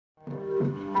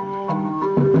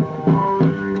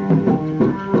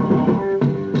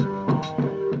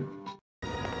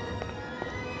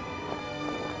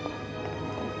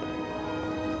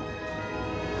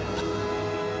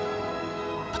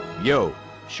Yo,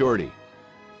 Shorty.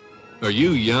 Are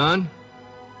you Jan?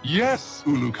 Yes,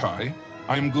 Ulukai.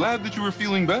 I'm glad that you are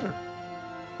feeling better.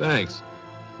 Thanks.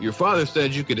 Your father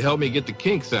said you could help me get the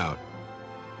kinks out.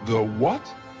 The what?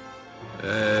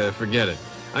 Forget it.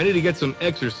 I need to get some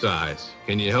exercise.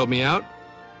 Can you help me out?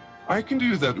 I can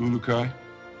do that, Ulukai.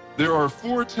 There are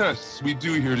 4 tests we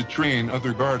do here to train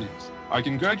other guardians. I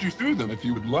can guide you through them if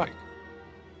you would like.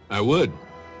 I would.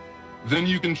 Then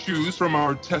you can choose from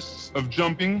our tests of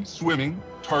jumping, swimming,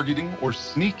 targeting, or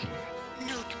sneaking.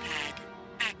 Notepad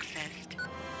accessed.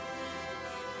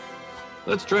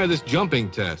 Let's try this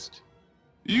jumping test.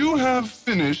 You have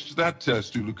finished that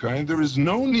test, Ulukai. There is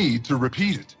no need to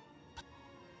repeat it.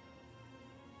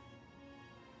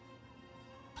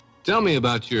 Tell me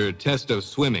about your test of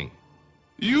swimming.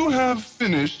 You have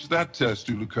finished that test,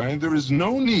 Ulukai. There is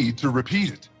no need to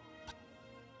repeat it.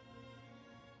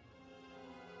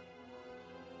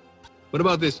 What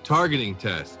about this targeting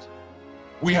test?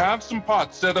 We have some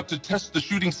pots set up to test the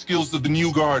shooting skills of the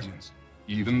new Guardians.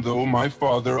 Even though my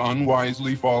father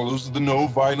unwisely follows the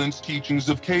no-violence teachings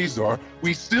of Khazar,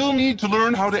 we still need to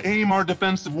learn how to aim our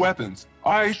defensive weapons.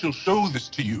 I shall show this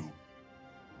to you.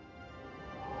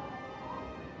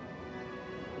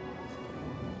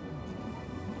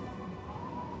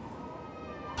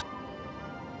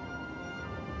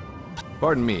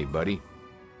 Pardon me, buddy.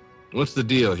 What's the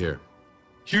deal here?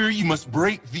 Here you must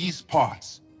break these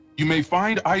pots. You may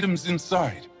find items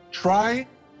inside. Try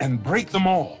and break them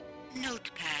all.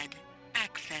 Notepad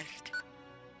accessed.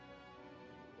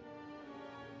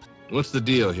 What's the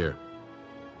deal here?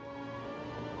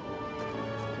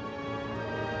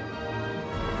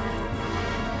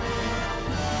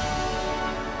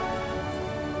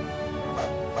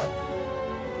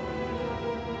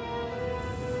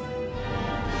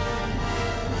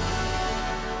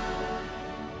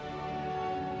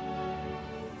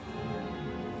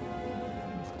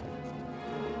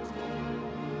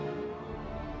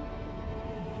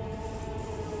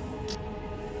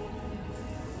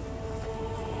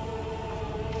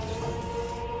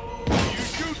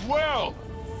 Well!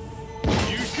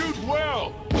 You shoot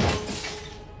well!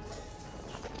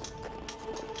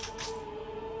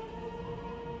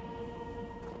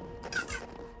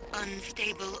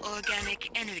 Unstable organic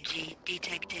energy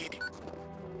detected.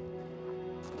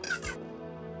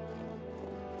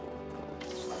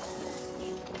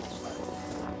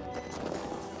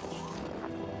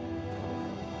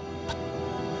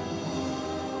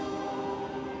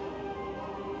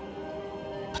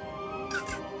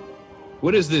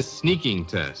 What is this sneaking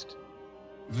test?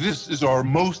 This is our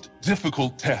most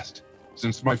difficult test.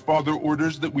 Since my father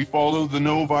orders that we follow the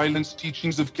no-violence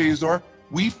teachings of Khazar,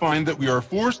 we find that we are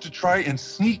forced to try and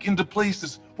sneak into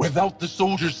places without the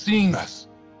soldiers seeing us.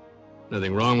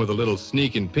 Nothing wrong with a little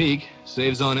sneak and peek.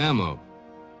 Saves on ammo.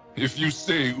 If you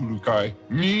say, Ulukai,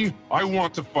 me, I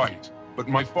want to fight. But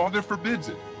my father forbids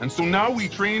it, and so now we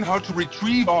train how to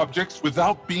retrieve objects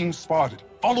without being spotted.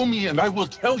 Follow me and I will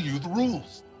tell you the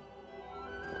rules.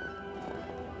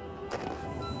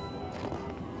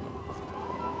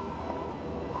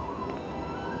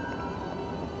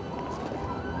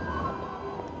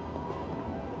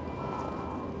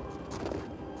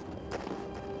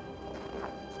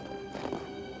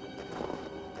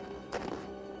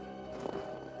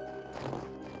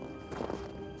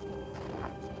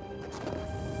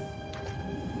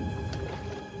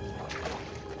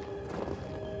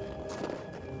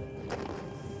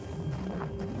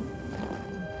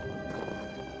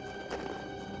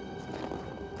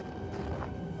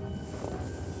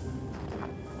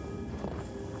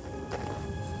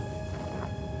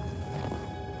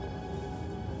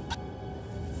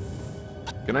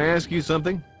 Can I ask you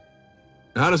something?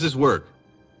 How does this work?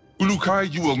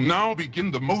 Ulukai, you will now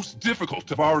begin the most difficult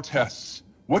of our tests.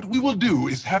 What we will do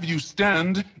is have you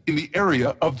stand in the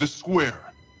area of the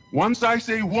square. Once I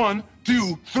say 1,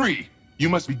 2, 3, you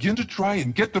must begin to try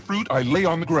and get the fruit I lay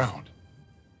on the ground.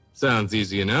 Sounds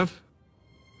easy enough.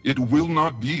 It will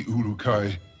not be,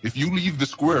 Ulukai. If you leave the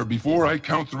square before I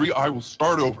count 3, I will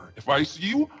start over. If I see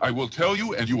you, I will tell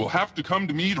you, and you will have to come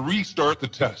to me to restart the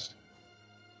test.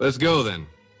 Let's go then.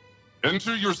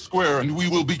 Enter your square and we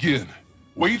will begin.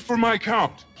 Wait for my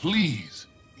count, please.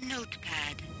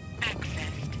 Notepad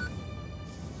accessed.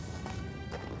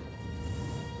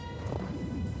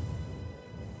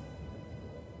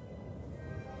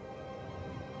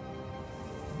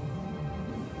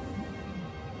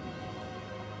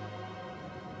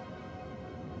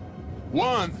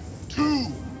 One, 2,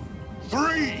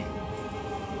 3.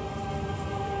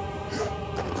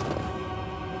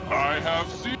 I have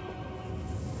seen.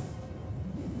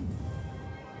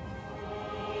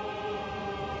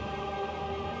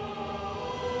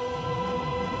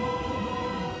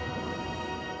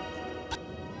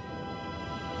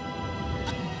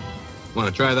 Want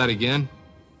to try that again?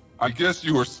 I guess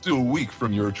you are still weak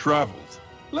from your travels.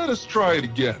 Let us try it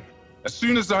again. As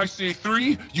soon as I say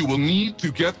 3, you will need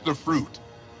to get the fruit.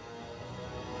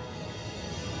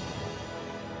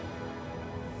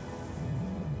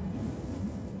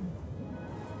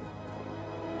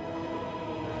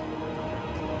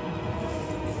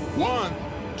 One,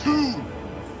 2,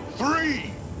 3.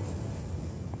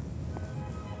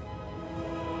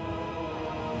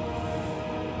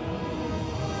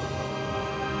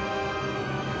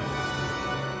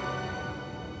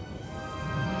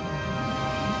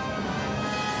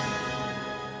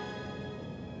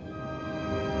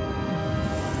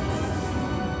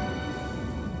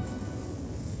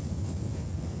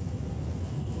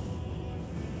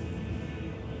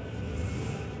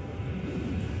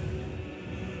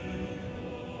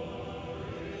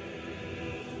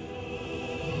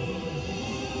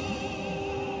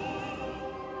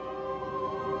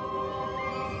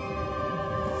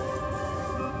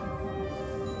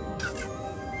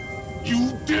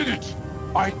 You did it!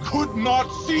 I could not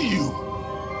see you!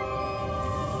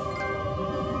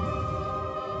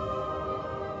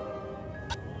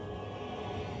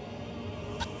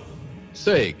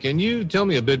 Say, can you tell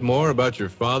me a bit more about your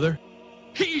father?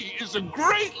 He is a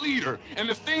great leader, and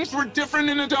if things were different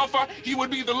in Adelpha, he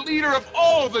would be the leader of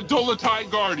all the Dolotai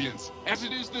Guardians. As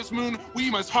it is this moon, we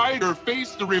must hide or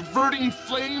face the reverting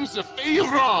flames of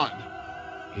Feyran.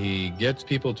 He gets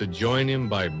people to join him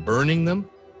by burning them?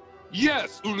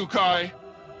 Yes, Ulukai.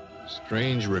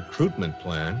 Strange recruitment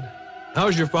plan.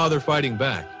 How's your father fighting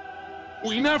back?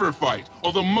 We never fight,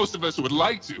 although most of us would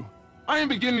like to. I am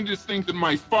beginning to think that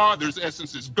my father's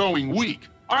essence is going weak.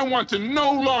 I want to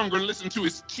no longer listen to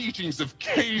his teachings of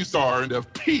Khazar and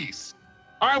of peace.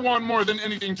 I want more than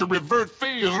anything to revert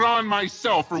Feyran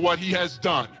myself for what he has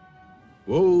done.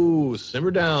 Whoa,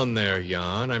 simmer down there,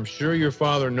 Jan. I'm sure your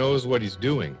father knows what he's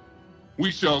doing. We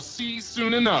shall see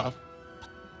soon enough.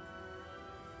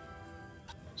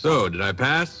 So, did I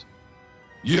pass?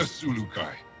 Yes,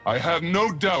 Ulukai. I have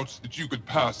no doubts that you could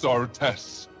pass our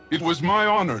tests. It was my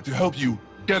honor to help you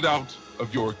get out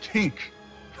of your kink.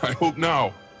 I hope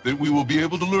now that we will be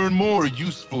able to learn more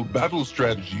useful battle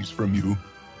strategies from you.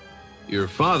 Your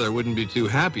father wouldn't be too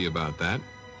happy about that.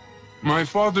 My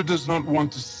father does not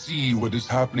want to see what is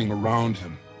happening around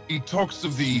him. He talks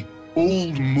of the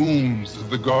old moons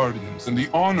of the Guardians and the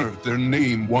honor their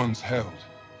name once held.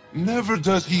 Never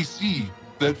does he see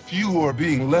that few are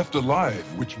being left alive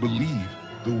which believe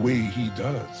the way he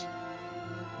does.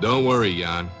 Don't worry,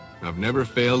 Jan. I've never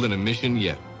failed in a mission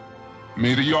yet.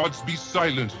 May the odds be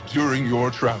silent during your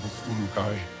travels,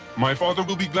 Ulukai. My father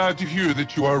will be glad to hear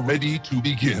that you are ready to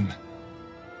begin.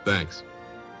 Thanks.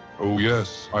 Oh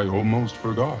yes, I almost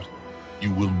forgot.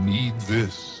 You will need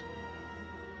this.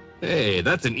 Hey,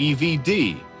 that's an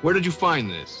EVD. Where did you find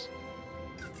this?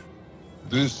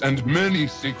 This and many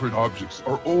sacred objects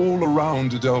are all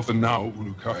around Adelpha now,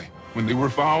 Ulukai. When they were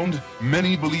found,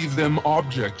 many believe them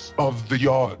objects of the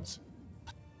Yods.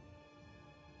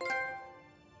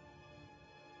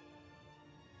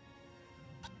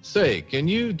 Say, can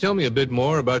you tell me a bit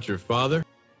more about your father?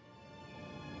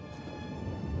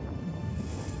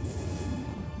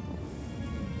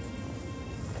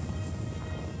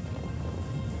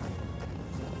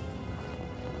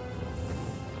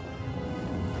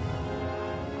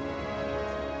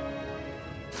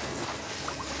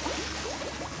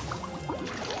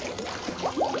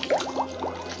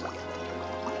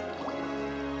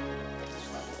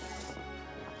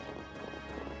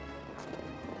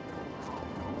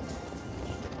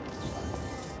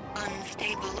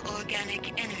 Unstable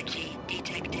organic energy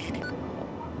detected.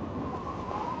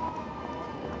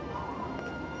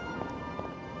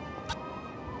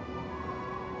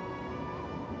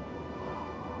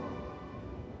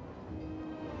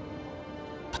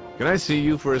 Can I see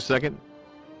you for a second?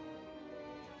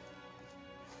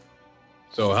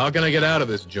 So how can I get out of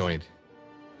this joint?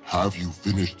 Have you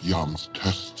finished Yam's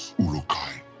tests,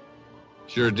 Ulukai?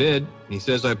 Sure did. He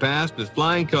says I passed with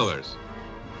flying colors.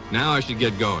 Now I should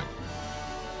get going.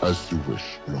 As you wish,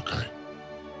 Ulukai.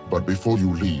 But before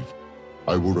you leave,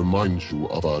 I will remind you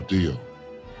of our deal.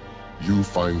 You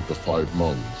find the 5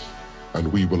 Mons,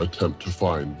 and we will attempt to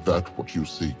find that what you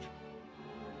seek.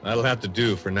 That'll have to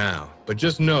do for now. But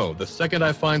just know, the second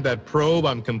I find that probe,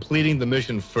 I'm completing the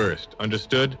mission first.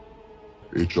 Understood?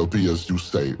 It shall be as you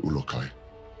say, Ulukai.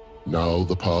 Now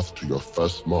the path to your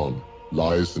first Mon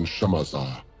lies in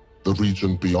Shamazar, the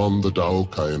region beyond the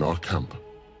Daoka in our camp.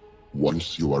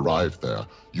 Once you arrive there,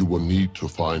 you will need to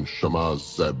find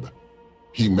Shamaz Zeb.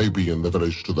 He may be in the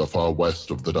village to the far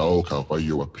west of the Daoka where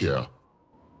you appear.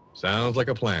 Sounds like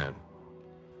a plan.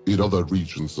 In other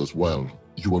regions as well,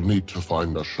 you will need to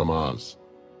find the Shamars.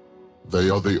 They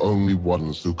are the only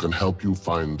ones who can help you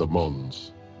find the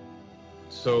Mons.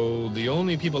 So the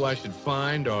only people I should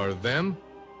find are them?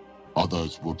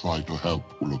 Others will try to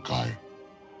help, Ulukai.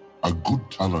 A good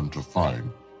talent to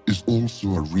find is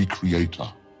also a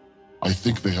recreator. I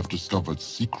think they have discovered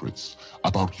secrets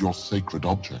about your sacred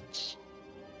objects.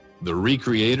 The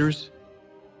recreators?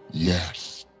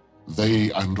 Yes,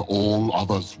 they and all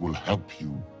others will help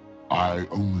you. I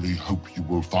only hope you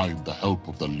will find the help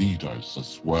of the leaders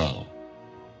as well.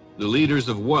 The leaders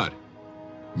of what?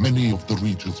 Many of the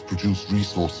regions produce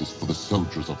resources for the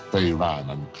soldiers of Feyran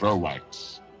and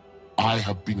Croax. I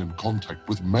have been in contact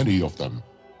with many of them,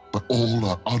 but all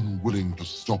are unwilling to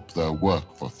stop their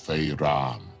work for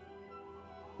Feyran.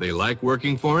 They like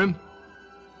working for him?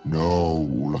 No,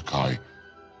 Ulukai.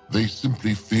 They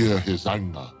simply fear his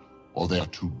anger, or they are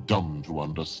too dumb to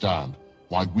understand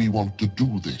why we want to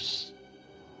do this.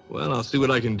 Well, I'll see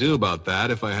what I can do about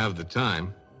that if I have the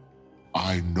time.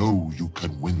 I know you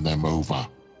can win them over.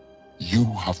 You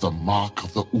have the mark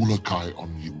of the Ulukai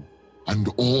on you, and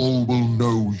all will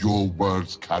know your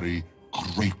words carry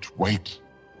great weight.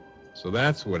 So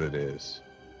that's what it is.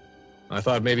 I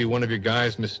thought maybe one of your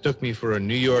guys mistook me for a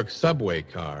New York subway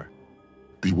car.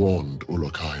 Be warned,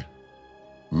 Ulukai.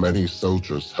 Many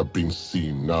soldiers have been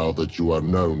seen now that you are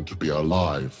known to be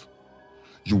alive.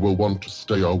 You will want to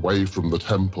stay away from the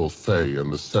Temple Fey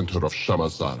in the center of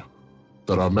Shamazar.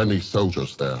 There are many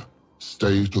soldiers there.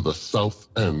 Stay to the south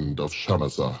end of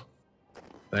Shamazar.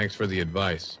 Thanks for the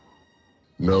advice.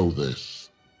 Know this.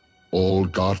 All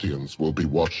Guardians will be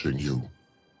watching you.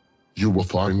 You will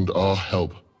find our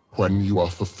help when you are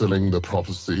fulfilling the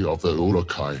prophecy of the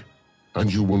Ulukai,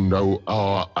 and you will know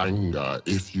our anger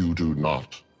if you do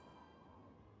not.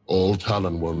 All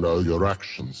Talon will know your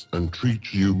actions and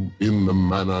treat you in the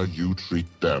manner you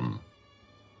treat them.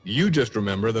 You just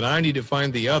remember that I need to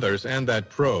find the others and that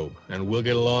probe, and we'll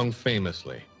get along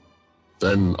famously.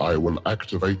 Then I will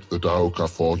activate the Daoka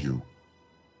for you.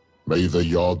 May the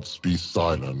Yods be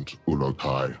silent,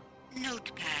 Ulukai.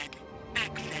 Notepad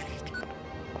accessed.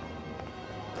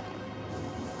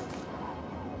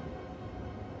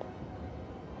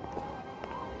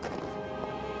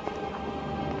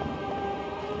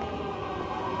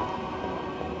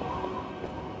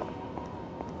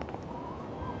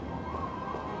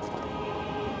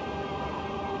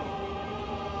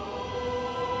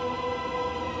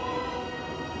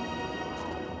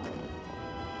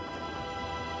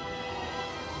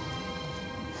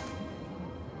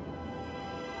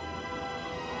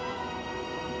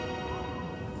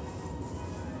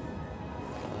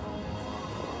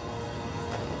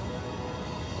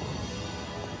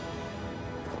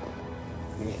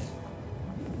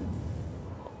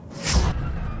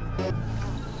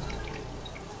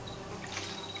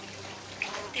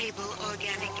 Stable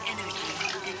organic energy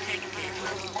detected.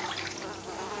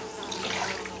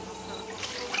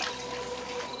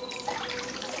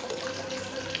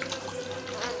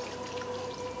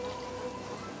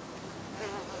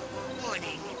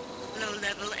 Warning.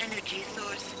 Low-level energy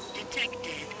source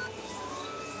detected.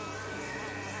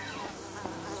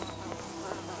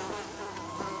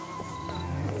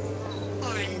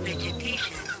 Foreign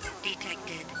vegetation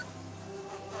detected.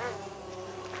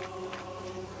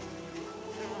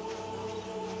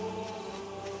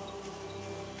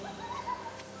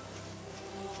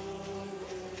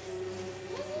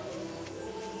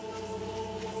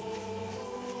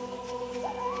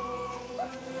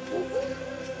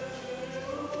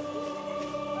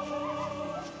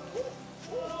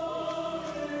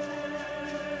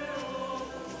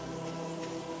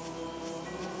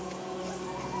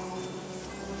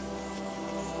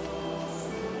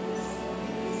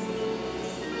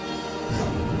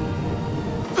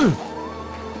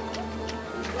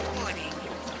 Warning.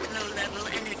 Low-level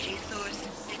energy source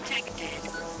detected.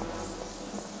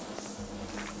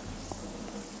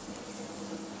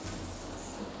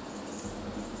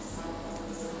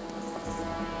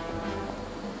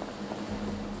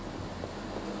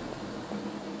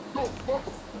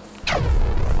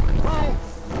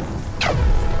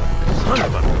 Son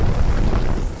of a...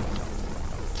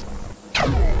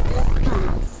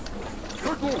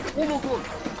 MT-4X ammo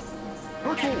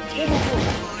located. O2K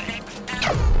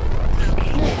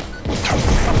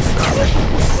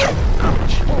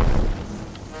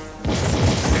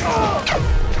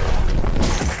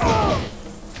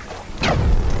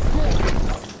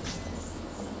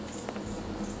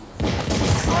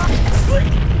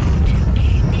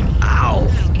mini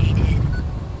located.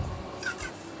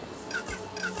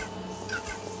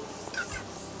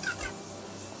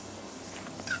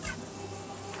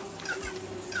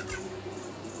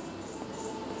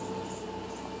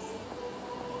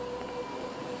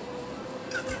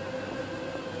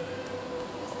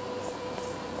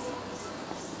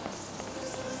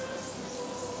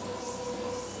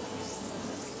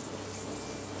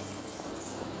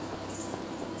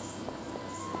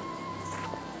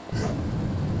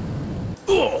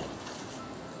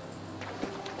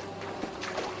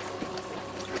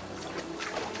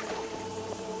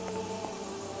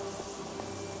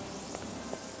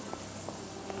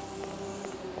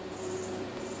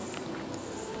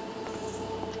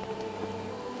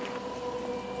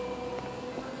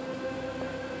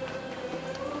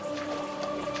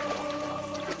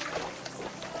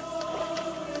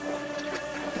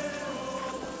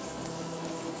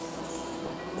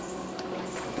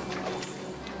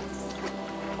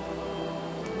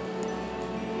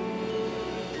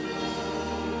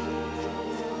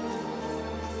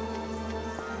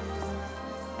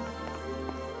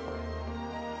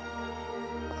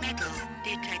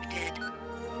 detected.